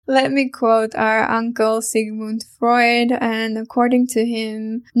Let me quote our uncle Sigmund Freud, and according to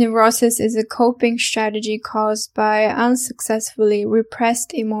him, neurosis is a coping strategy caused by unsuccessfully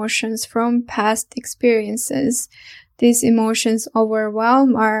repressed emotions from past experiences. These emotions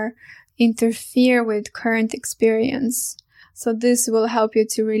overwhelm or interfere with current experience. So this will help you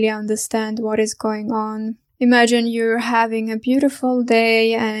to really understand what is going on. Imagine you're having a beautiful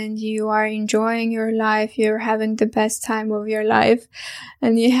day and you are enjoying your life, you're having the best time of your life,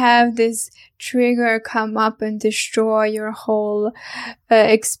 and you have this trigger come up and destroy your whole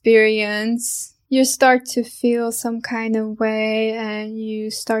experience. You start to feel some kind of way and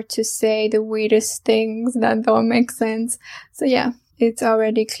you start to say the weirdest things that don't make sense. So yeah, it's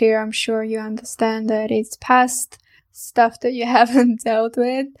already clear. I'm sure you understand that it's past stuff that you haven't dealt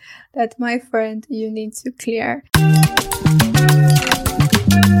with, that, my friend, you need to clear.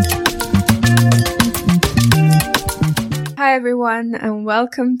 Hi everyone, and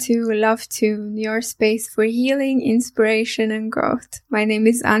welcome to Love Tune, your space for healing, inspiration and growth. My name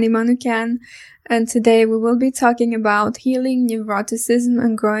is Ani Manukyan, and today we will be talking about healing neuroticism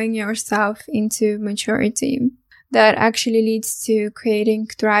and growing yourself into maturity. That actually leads to creating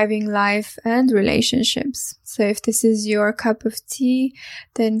thriving life and relationships. So if this is your cup of tea,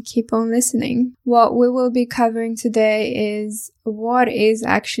 then keep on listening. What we will be covering today is what is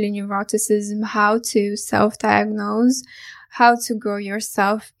actually neuroticism, how to self-diagnose, how to grow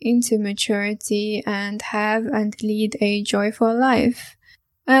yourself into maturity and have and lead a joyful life.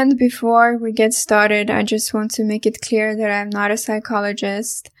 And before we get started, I just want to make it clear that I'm not a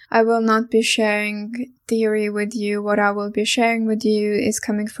psychologist. I will not be sharing theory with you. What I will be sharing with you is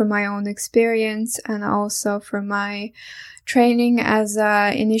coming from my own experience and also from my training as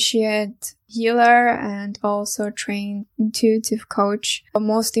an initiate healer and also trained intuitive coach. But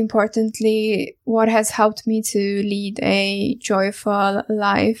most importantly, what has helped me to lead a joyful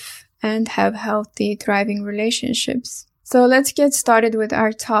life and have healthy, thriving relationships. So let's get started with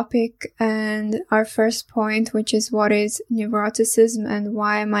our topic and our first point, which is what is neuroticism and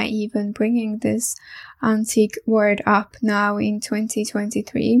why am I even bringing this antique word up now in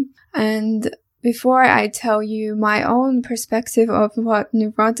 2023. And before I tell you my own perspective of what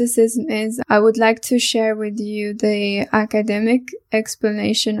neuroticism is, I would like to share with you the academic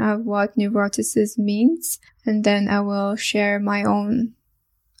explanation of what neuroticism means, and then I will share my own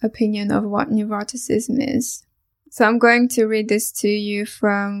opinion of what neuroticism is. So I'm going to read this to you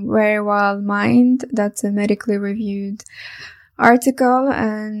from Very Well Mind. That's a medically reviewed article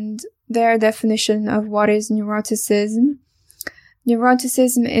and their definition of what is neuroticism.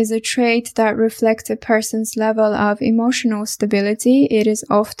 Neuroticism is a trait that reflects a person's level of emotional stability. It is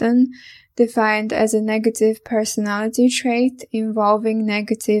often defined as a negative personality trait involving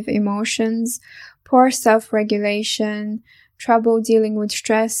negative emotions, poor self-regulation, trouble dealing with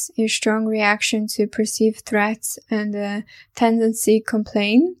stress, a strong reaction to perceived threats, and a tendency to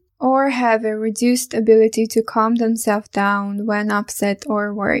complain, or have a reduced ability to calm themselves down when upset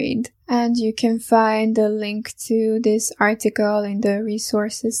or worried. And you can find the link to this article in the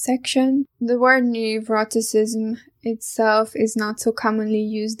resources section. The word neuroticism itself is not so commonly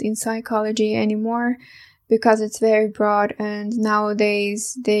used in psychology anymore because it's very broad, and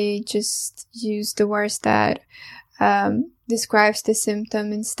nowadays they just use the words that describes the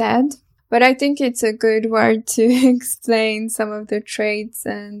symptom instead. But I think it's a good word to explain some of the traits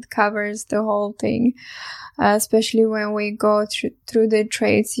and covers the whole thing. Especially when we go through the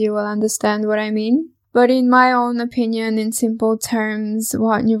traits, you will understand what I mean. But in my own opinion, in simple terms,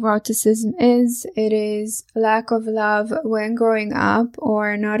 what neuroticism is, it is lack of love when growing up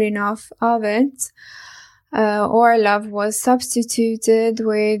or not enough of it. Or love was substituted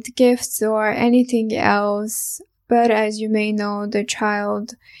with gifts or anything else. But as you may know, the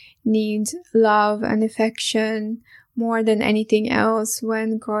child needs love and affection more than anything else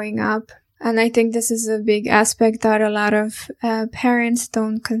when growing up. And I think this is a big aspect that a lot of parents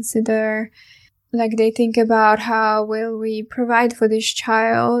don't consider. Like they think about how will we provide for this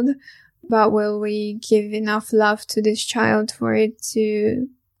child, but will we give enough love to this child for it to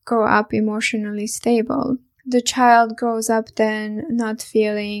grow up emotionally stable? The child grows up then not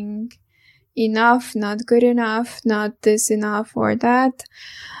feeling enough, not good enough, not this enough or that.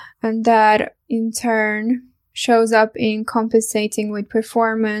 And that in turn shows up in compensating with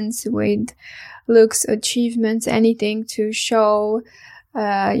performance, with looks, achievements, anything to show,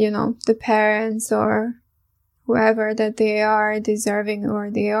 the parents or whoever that they are deserving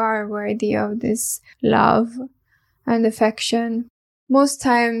or they are worthy of this love and affection. Most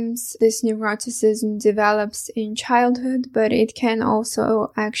times this neuroticism develops in childhood, but it can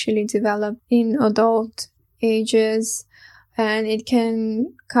also actually develop in adult ages. And it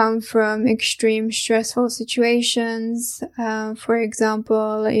can come from extreme stressful situations. For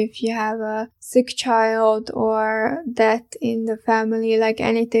example, if you have a sick child or death in the family, like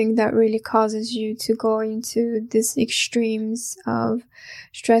anything that really causes you to go into these extremes of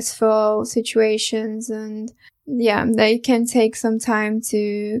stressful situations. And yeah, they can take some time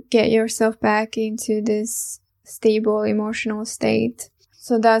to get yourself back into this stable emotional state.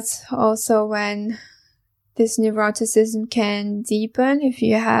 So that's also when this neuroticism can deepen if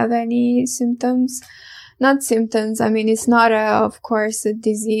you have any symptoms. Not symptoms, I mean, it's not of course a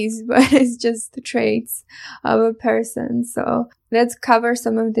disease, but it's just the traits of a person. So let's cover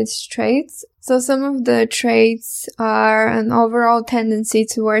some of these traits. So some of the traits are an overall tendency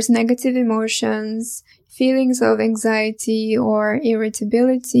towards negative emotions, feelings of anxiety or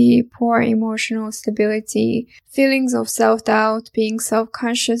irritability, poor emotional stability, feelings of self-doubt, being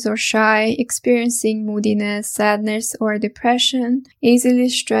self-conscious or shy, experiencing moodiness, sadness or depression, easily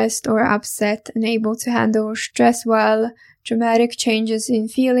stressed or upset, unable to handle stress well, dramatic changes in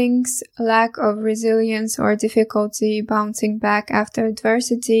feelings, lack of resilience or difficulty bouncing back after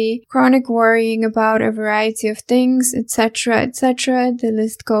adversity, chronic worrying about a variety of things, etc., etc. The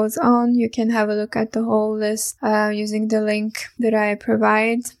list goes on. You can have a look at the whole list using the link that I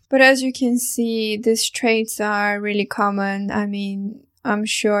provide. But as you can see, these traits are really common. I mean, I'm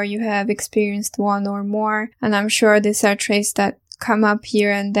sure you have experienced one or more, and I'm sure these are traits that come up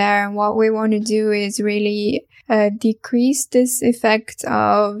here and there. And what we want to do is really decrease this effect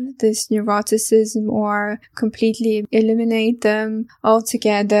of this neuroticism or completely eliminate them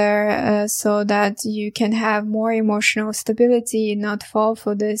altogether, so that you can have more emotional stability, not fall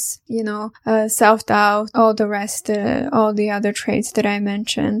for this, self-doubt, all the rest, all the other traits that I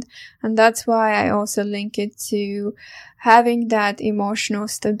mentioned. And that's why I also link it to having that emotional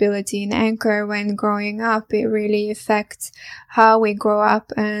stability and anchor when growing up. It really affects how we grow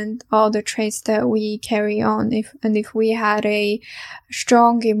up and all the traits that we carry on. If we had a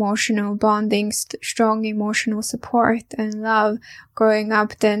strong emotional bonding, strong emotional support and love growing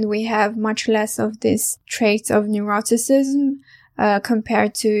up, then we have much less of this traits of neuroticism,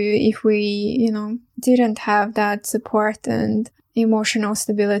 compared to if we, didn't have that support and emotional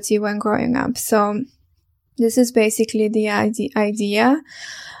stability when growing up. So this is basically the idea.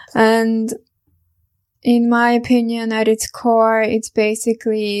 And in my opinion, at its core, it's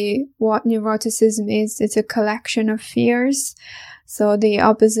basically what neuroticism is. It's a collection of fears. So the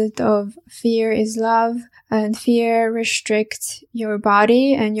opposite of fear is love, and fear restricts your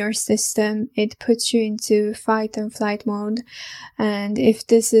body and your system. It puts you into fight and flight mode. And if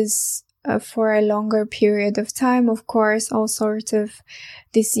this is for a longer period of time, of course, all sorts of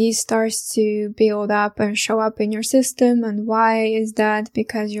disease starts to build up and show up in your system. And why is that?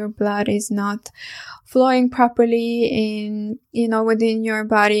 Because your blood is not flowing properly within your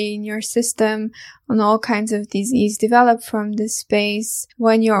body, in your system, and all kinds of disease develop from this space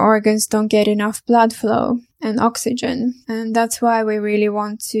when your organs don't get enough blood flow and oxygen. And that's why we really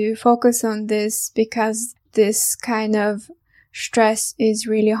want to focus on this, because this kind of stress is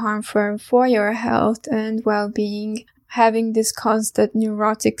really harmful for your health and well-being. Having this constant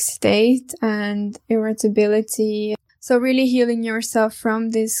neurotic state and irritability. So really healing yourself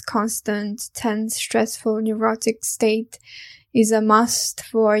from this constant, tense, stressful, neurotic state is a must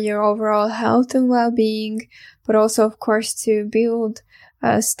for your overall health and well-being, but also, of course, to build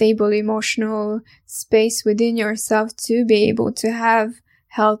a stable emotional space within yourself to be able to have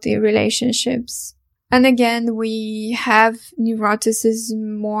healthy relationships. And again, we have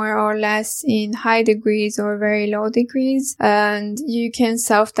neuroticism more or less in high degrees or very low degrees, and you can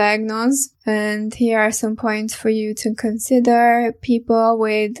self-diagnose. And here are some points for you to consider. People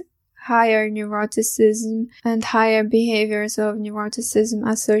with higher neuroticism and higher behaviors of neuroticism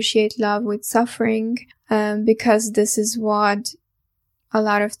associate love with suffering, because this is what a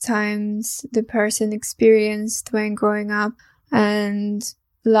lot of times the person experienced when growing up, and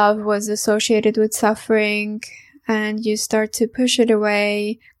love was associated with suffering, and you start to push it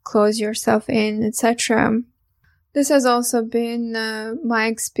away, close yourself in, etc. This has also been my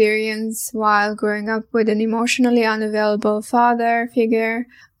experience while growing up with an emotionally unavailable father figure.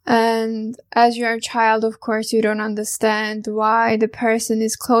 And as you're a child, of course, you don't understand why the person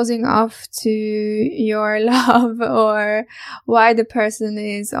is closing off to your love, or why the person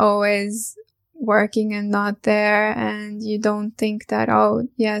is always working and not there, and you don't think that, oh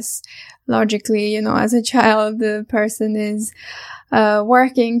yes, logically, as a child, the person is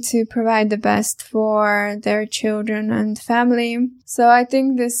working to provide the best for their children and family. So I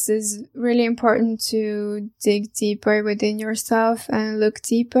think this is really important to dig deeper within yourself and look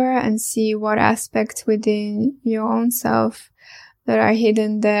deeper and see what aspects within your own self that are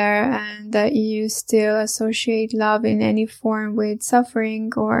hidden there and that you still associate love in any form with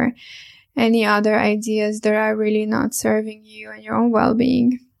suffering or any other ideas that are really not serving you and your own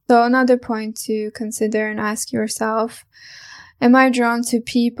well-being. So another point to consider and ask yourself, am I drawn to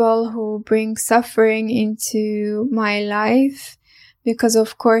people who bring suffering into my life? Because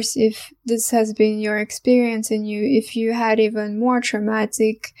of course, if this has been your experience and if you had even more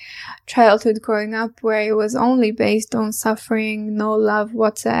traumatic childhood growing up where it was only based on suffering, no love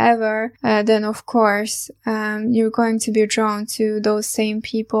whatsoever, then of course, you're going to be drawn to those same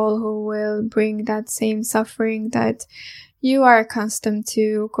people who will bring that same suffering that you are accustomed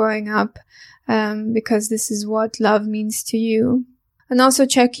to growing up, because this is what love means to you. And also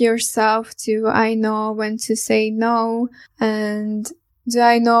check yourself. Do I know when to say no? And do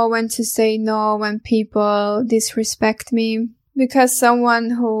I know when to say no when people disrespect me? Because someone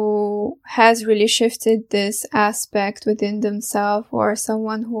who has really shifted this aspect within themselves, or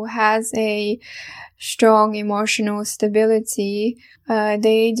someone who has a strong emotional stability,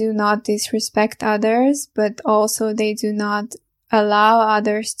 they do not disrespect others, but also they do not allow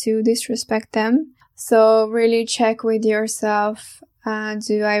others to disrespect them. So really check with yourself.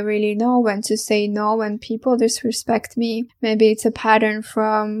 Do I really know when to say no when people disrespect me? Maybe it's a pattern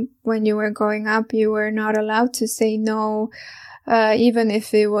from when you were growing up. You were not allowed to say no, even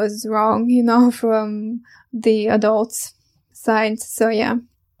if it was wrong, from the adults' side. So yeah.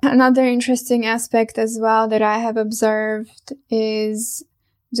 Another interesting aspect as well that I have observed is,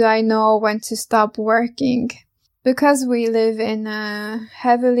 do I know when to stop working? Because we live in a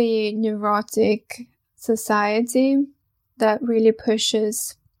heavily neurotic society that really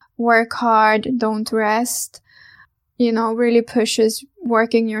pushes work hard, don't rest, really pushes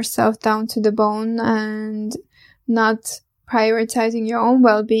working yourself down to the bone and not prioritizing your own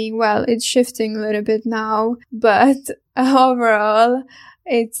well-being. Well, it's shifting a little bit now, but overall,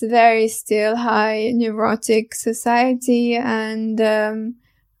 it's very still high neurotic society, and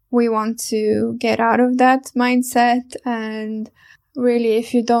we want to get out of that mindset. And really,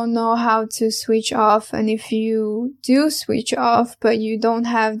 if you don't know how to switch off, and if you do switch off, but you don't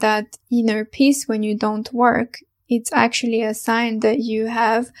have that inner peace when you don't work, it's actually a sign that you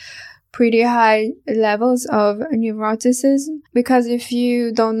have pretty high levels of neuroticism. Because if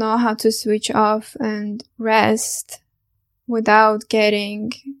you don't know how to switch off and rest without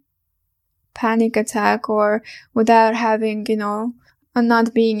getting panic attack, or without having, and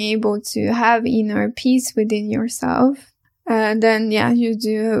not being able to have inner peace within yourself, then you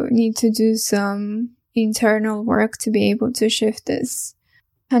do need to do some internal work to be able to shift this,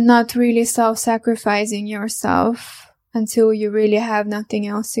 and not really self-sacrificing yourself until you really have nothing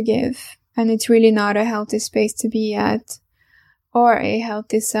else to give. And it's really not a healthy space to be at, or a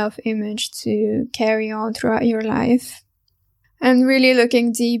healthy self-image to carry on throughout your life. And really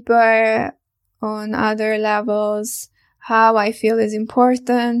looking deeper on other levels, how I feel is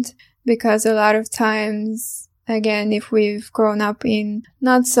important, because a lot of times, again, if we've grown up in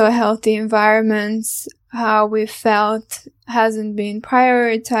not so healthy environments, how we felt hasn't been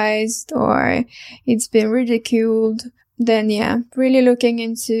prioritized, or it's been ridiculed, then really looking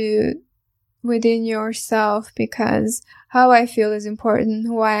into within yourself, because how I feel is important,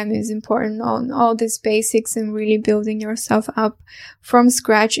 who I am is important, on all these basics, and really building yourself up from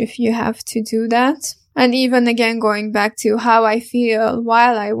scratch if you have to do that. And even again, going back to how I feel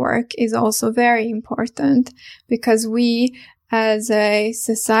while I work is also very important, because we, as a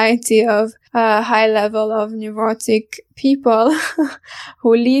society of a high level of neurotic people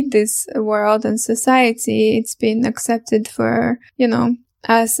who lead this world and society, it's been accepted for,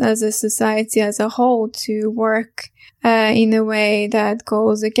 us as a society as a whole to work in a way that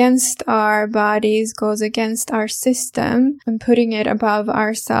goes against our bodies, goes against our system, and putting it above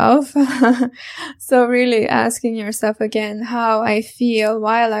ourselves. So really asking yourself again, how I feel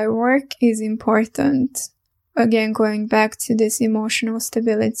while I work is important. Again, going back to this emotional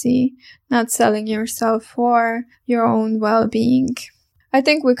stability, not selling yourself for your own well-being. I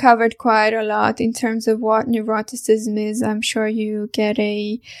think we covered quite a lot in terms of what neuroticism is. I'm sure you get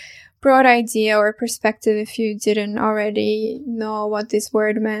a broad idea or perspective if you didn't already know what this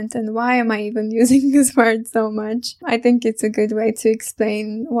word meant and why am I even using this word so much. I think it's a good way to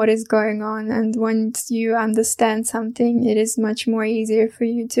explain what is going on, and once you understand something, it is much more easier for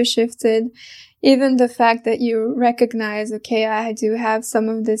you to shift it. Even the fact that you recognize, okay, I do have some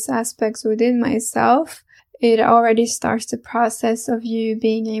of these aspects within myself, it already starts the process of you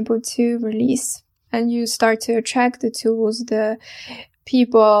being able to release, and you start to attract the tools, the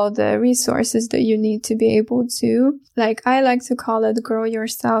people, the resources that you need to be able to, like I like to call it, grow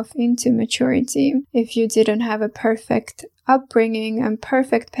yourself into maturity. If you didn't have a perfect upbringing and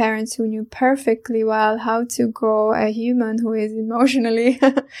perfect parents who knew perfectly well how to grow a human who is emotionally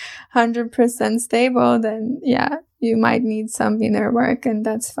 100% stable, then yeah, you might need some inner work, and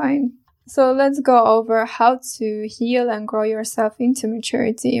that's fine. So let's go over how to heal and grow yourself into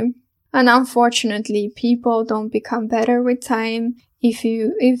maturity. And unfortunately, people don't become better with time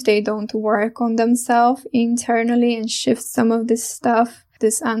if they don't work on themselves internally and shift some of this stuff,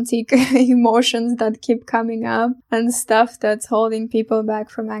 this antique emotions that keep coming up and stuff that's holding people back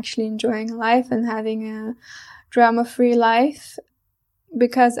from actually enjoying life and having a drama-free life.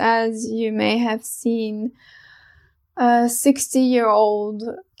 Because as you may have seen, a 60-year-old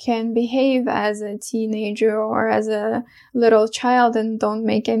can behave as a teenager or as a little child and don't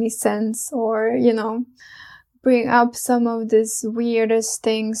make any sense, or, bring up some of these weirdest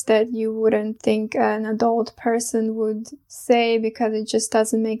things that you wouldn't think an adult person would say because it just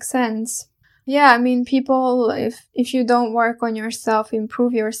doesn't make sense. Yeah, I mean, people, if you don't work on yourself,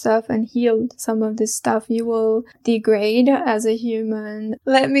 improve yourself and heal some of this stuff, you will degrade as a human.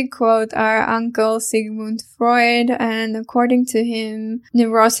 Let me quote our uncle Sigmund Freud, and according to him,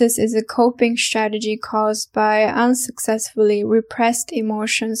 neurosis is a coping strategy caused by unsuccessfully repressed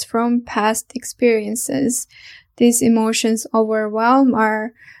emotions from past experiences. These emotions overwhelm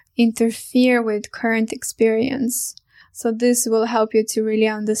or interfere with current experience. So this will help you to really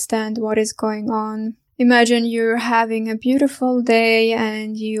understand what is going on. Imagine you're having a beautiful day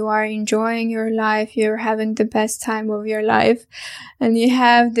and you are enjoying your life. You're having the best time of your life. And you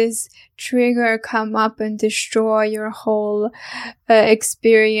have this trigger come up and destroy your whole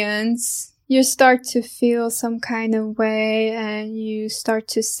experience. You start to feel some kind of way and you start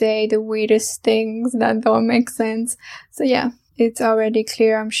to say the weirdest things that don't make sense. So yeah, it's already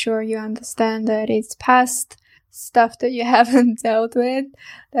clear. I'm sure you understand that it's past stuff that you haven't dealt with,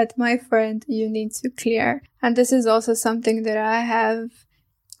 that, my friend, you need to clear. And this is also something that I have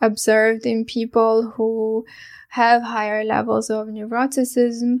observed in people who have higher levels of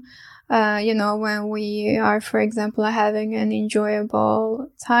neuroticism. When we are, for example, having an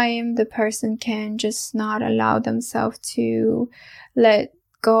enjoyable time, the person can just not allow themselves to let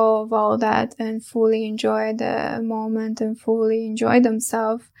go of all that and fully enjoy the moment and fully enjoy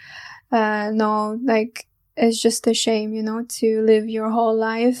themselves. It's just a shame, to live your whole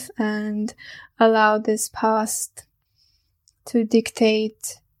life and allow this past to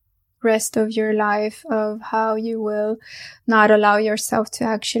dictate rest of your life, of how you will not allow yourself to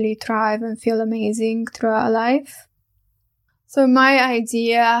actually thrive and feel amazing throughout life. So my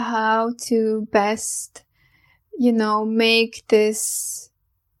idea how to best, make this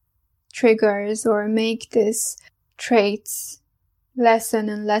triggers or make this traits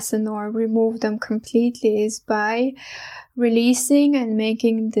lessen or remove them completely is by releasing and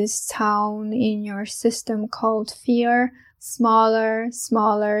making this town in your system called fear smaller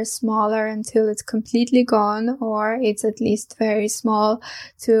until it's completely gone, or it's at least very small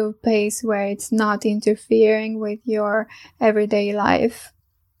to a place where it's not interfering with your everyday life,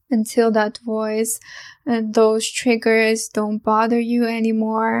 until that voice and those triggers don't bother you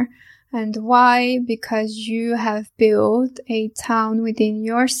anymore. And why? Because you have built a town within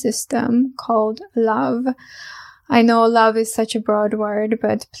your system called love. I know love is such a broad word,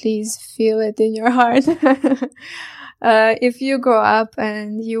 but please feel it in your heart. If you grow up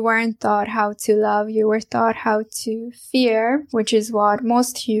and you weren't taught how to love, you were taught how to fear, which is what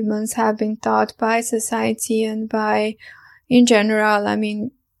most humans have been taught by society and by, in general,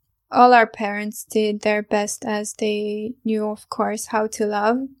 all our parents did their best as they knew, of course, how to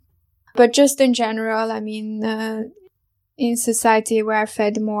love. But just in general, in society we're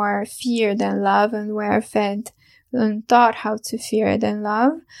fed more fear than love, and we're fed and taught how to fear than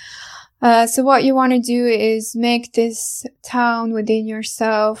love. So what you want to do is make this town within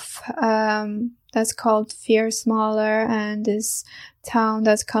yourself that's called fear smaller, and this town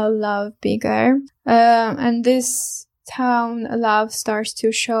that's called love bigger. And this town love starts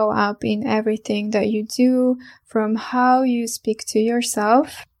to show up in everything that you do, from how you speak to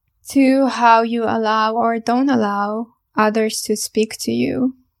yourself to how you allow or don't allow others to speak to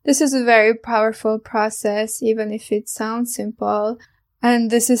you. This is a very powerful process, even if it sounds simple.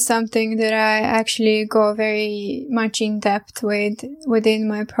 And this is something that I actually go very much in depth with within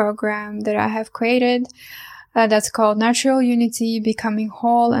my program that I have created. That's called Natural Unity, Becoming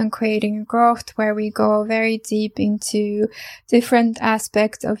Whole and Creating Growth, where we go very deep into different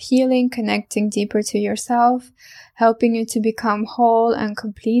aspects of healing, connecting deeper to yourself, helping you to become whole and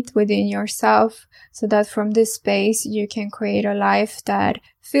complete within yourself, so that from this space you can create a life that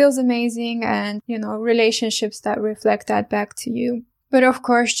feels amazing and, relationships that reflect that back to you. But of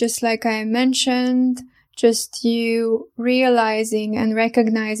course, just like I mentioned, just you realizing and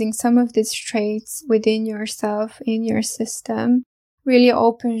recognizing some of these traits within yourself, in your system, really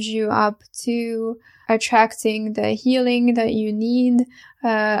opens you up to attracting the healing that you need.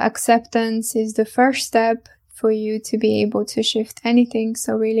 Acceptance is the first step for you to be able to shift anything.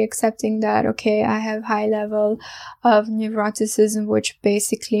 So really accepting that, okay, I have high level of neuroticism, which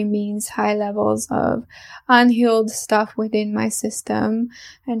basically means high levels of unhealed stuff within my system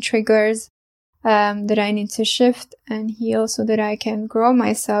and triggers that I need to shift and heal so that I can grow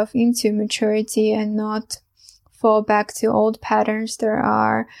myself into maturity and not fall back to old patterns that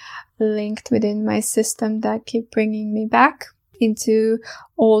are linked within my system that keep bringing me back into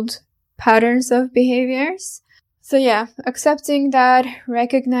old patterns of behaviors. So yeah, accepting that,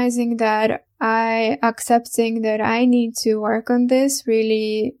 recognizing that, accepting that I need to work on this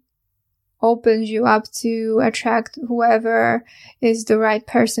really opens you up to attract whoever is the right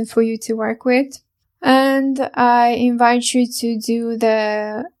person for you to work with. And I invite you to do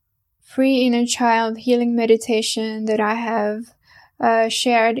the free inner child healing meditation that I have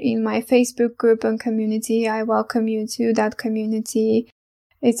shared in my Facebook group and community. I welcome you to that community.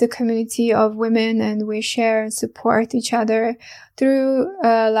 It's a community of women, and we share and support each other through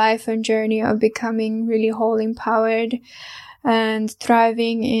a life and journey of becoming really whole, empowered, and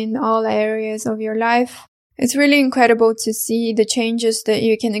thriving in all areas of your life. It's really incredible to see the changes that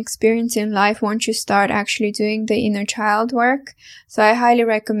you can experience in life once you start actually doing the inner child work. So I highly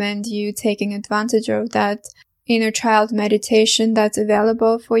recommend you taking advantage of that inner child meditation that's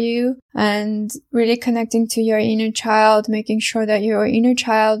available for you, and really connecting to your inner child, making sure that your inner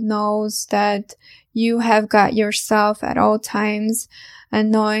child knows that you have got yourself at all times, and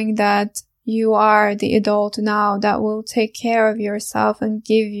knowing that you are the adult now that will take care of yourself and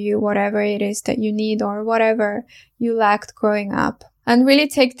give you whatever it is that you need or whatever you lacked growing up. And really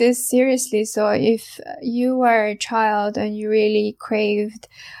take this seriously. So if you were a child and you really craved,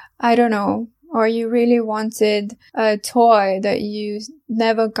 or you really wanted a toy that you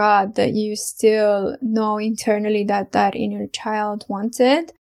never got, that you still know internally that inner child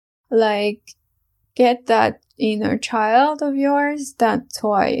wanted, get that inner child of yours, that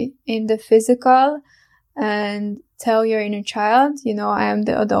toy in the physical, and tell your inner child, I am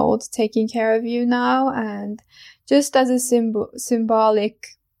the adult taking care of you now. And just as a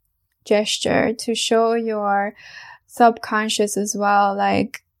symbolic gesture to show your subconscious as well,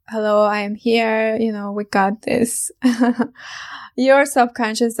 hello, I am here, we got this. Your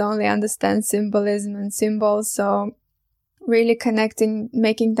subconscious only understands symbolism and symbols, so really connecting,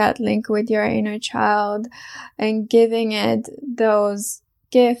 making that link with your inner child and giving it those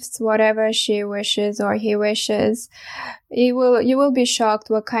gifts, whatever she wishes or he wishes. You will be shocked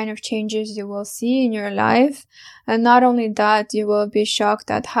what kind of changes you will see in your life. And not only that, you will be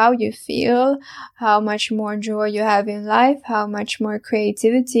shocked at how you feel, how much more joy you have in life, how much more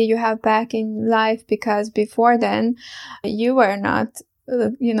creativity you have back in life, because before then you were not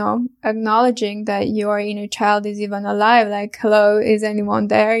acknowledging that your inner child is even alive. Hello, is anyone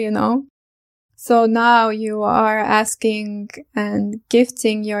there, So now you are asking and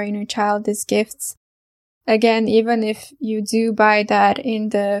gifting your inner child these gifts. Again, even if you do buy that in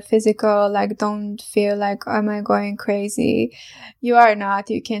the physical, don't feel like, am I going crazy? You are not.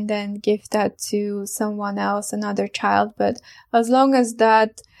 You can then gift that to someone else, another child. But as long as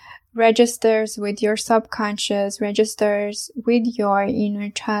that registers with your subconscious, registers with your inner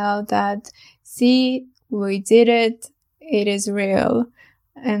child that, see, we did it, it is real,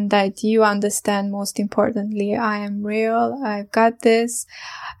 and that you understand, most importantly, I am real, I've got this,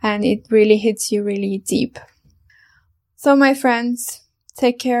 and it really hits you really deep. So my friends,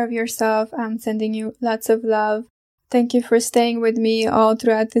 take care of yourself. I'm sending you lots of love. Thank you for staying with me all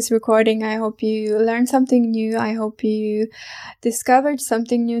throughout this recording. I hope you learned something new. I hope you discovered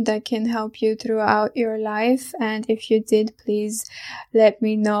something new that can help you throughout your life. And if you did, please let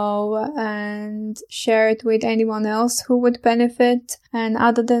me know and share it with anyone else who would benefit. And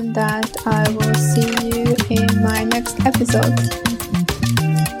other than that, I will see you in my next episode.